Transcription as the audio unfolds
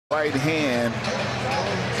right hand.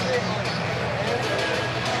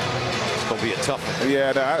 It's going to be a tough one.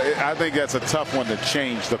 Yeah, I think that's a tough one to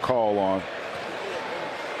change the call on.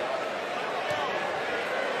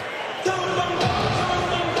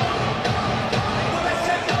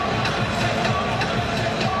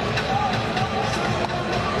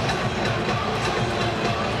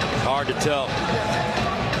 Hard to tell,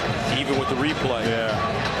 even with the replay.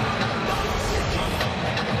 Yeah.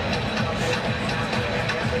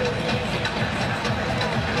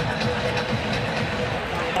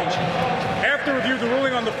 After review, the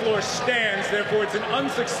ruling on the floor stands. Therefore, it's an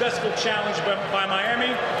unsuccessful challenge by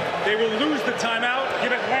Miami. They will lose the timeout.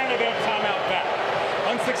 Give Atlanta their timeout back.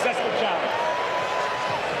 Unsuccessful challenge.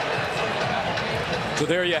 So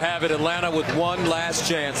there you have it. Atlanta with one last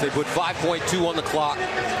chance. They put 5.2 on the clock.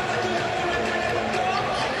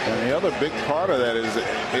 And the other big part of that is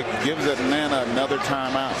it gives Atlanta another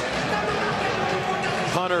timeout.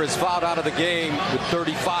 Hunter is fouled out of the game with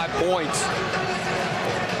 35 points.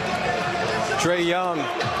 Trae Young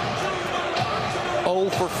 0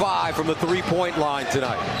 for 5 from the three-point line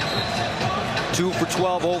tonight. 2 for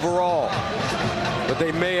 12 overall. But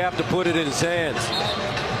they may have to put it in his hands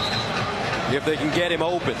if they can get him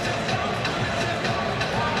open.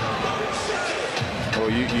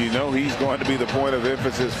 Well, you know he's going to be the point of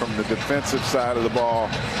emphasis from the defensive side of the ball,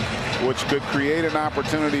 which could create an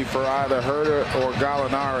opportunity for either Huerter or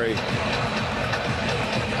Gallinari.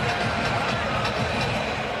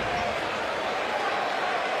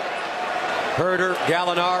 Huerter,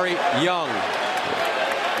 Gallinari, Young.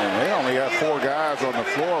 And they only got 4 guys on the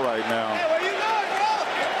floor right now.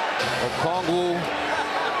 Okongwu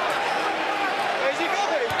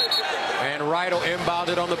and Rido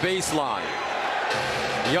inbounded on the baseline.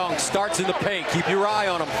 Young starts in the paint. Keep your eye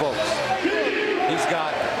on him, folks. He's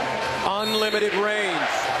got unlimited range.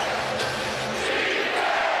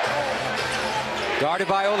 Guarded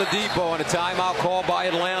by Oladipo and a timeout called by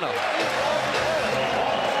Atlanta.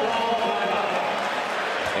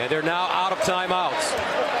 And they're now out of timeouts.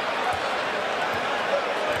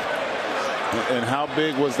 And how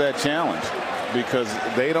big was that challenge? Because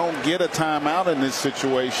they don't get a timeout in this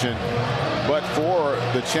situation, but for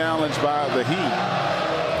the challenge by the Heat.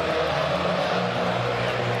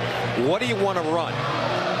 What do you want to run?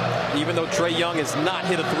 Even though Trae Young has not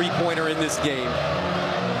hit a three-pointer in this game,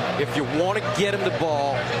 if you want to get him the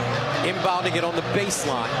ball, inbounding it on the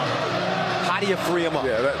baseline, how do you free him up?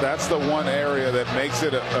 Yeah, that's the one area that makes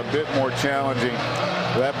it a bit more challenging.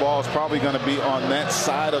 That ball is probably going to be on that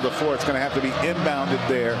side of the floor. It's going to have to be inbounded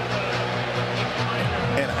there.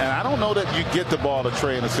 And I don't know that you get the ball to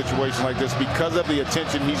Trae in a situation like this because of the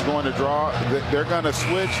attention he's going to draw. They're going to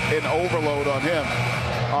switch and overload on him.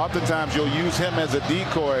 Oftentimes you'll use him as a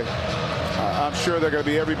decoy. I'm sure they're going to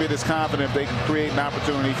be every bit as confident if they can create an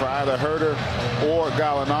opportunity for either Huerter or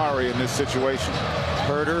Gallinari in this situation.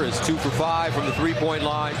 Huerter is 2 for 5 from the three-point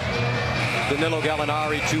line. Danilo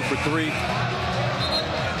Gallinari 2 for 3.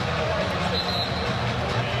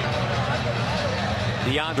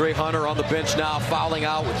 DeAndre Hunter on the bench now, fouling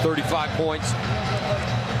out with 35 points.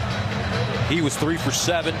 He was 3 for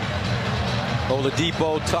 7.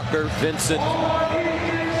 Oladipo, Tucker, Vincent,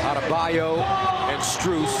 Adebayo, and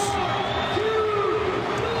Strus.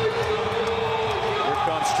 Here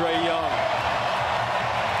comes Trae Young.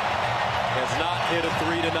 Has not hit a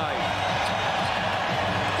 3 tonight.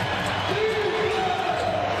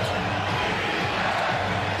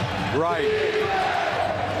 Right.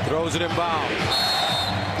 Throws it in bounds.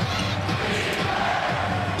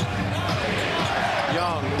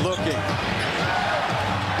 Young looking.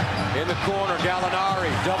 In the corner, Gallinari,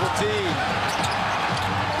 double team.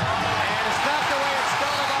 And it's knocked away. It's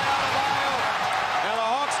stolen by Adebayo. And the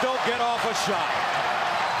Hawks don't get off a shot.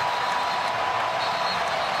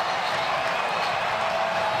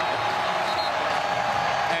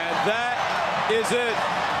 And that is it.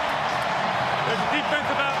 There's a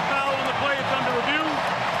defensive foul on the play. It's under review.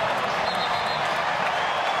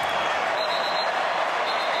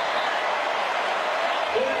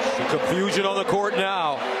 Confusion on the court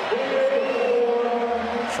now.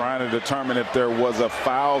 Trying to determine if there was a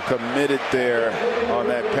foul committed there on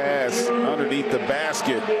that pass underneath the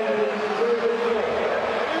basket.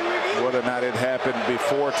 Whether or not it happened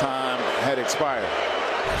before time had expired.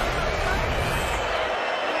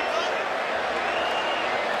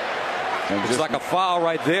 It's like a foul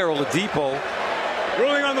right there, Oladipo.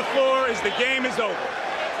 Ruling on the floor is the game is over.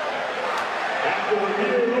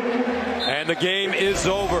 And the game is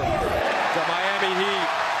over. The Miami Heat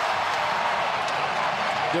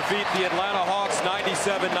defeat the Atlanta Hawks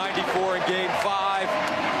 97-94 in Game 5.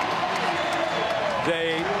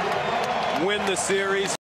 They win the series.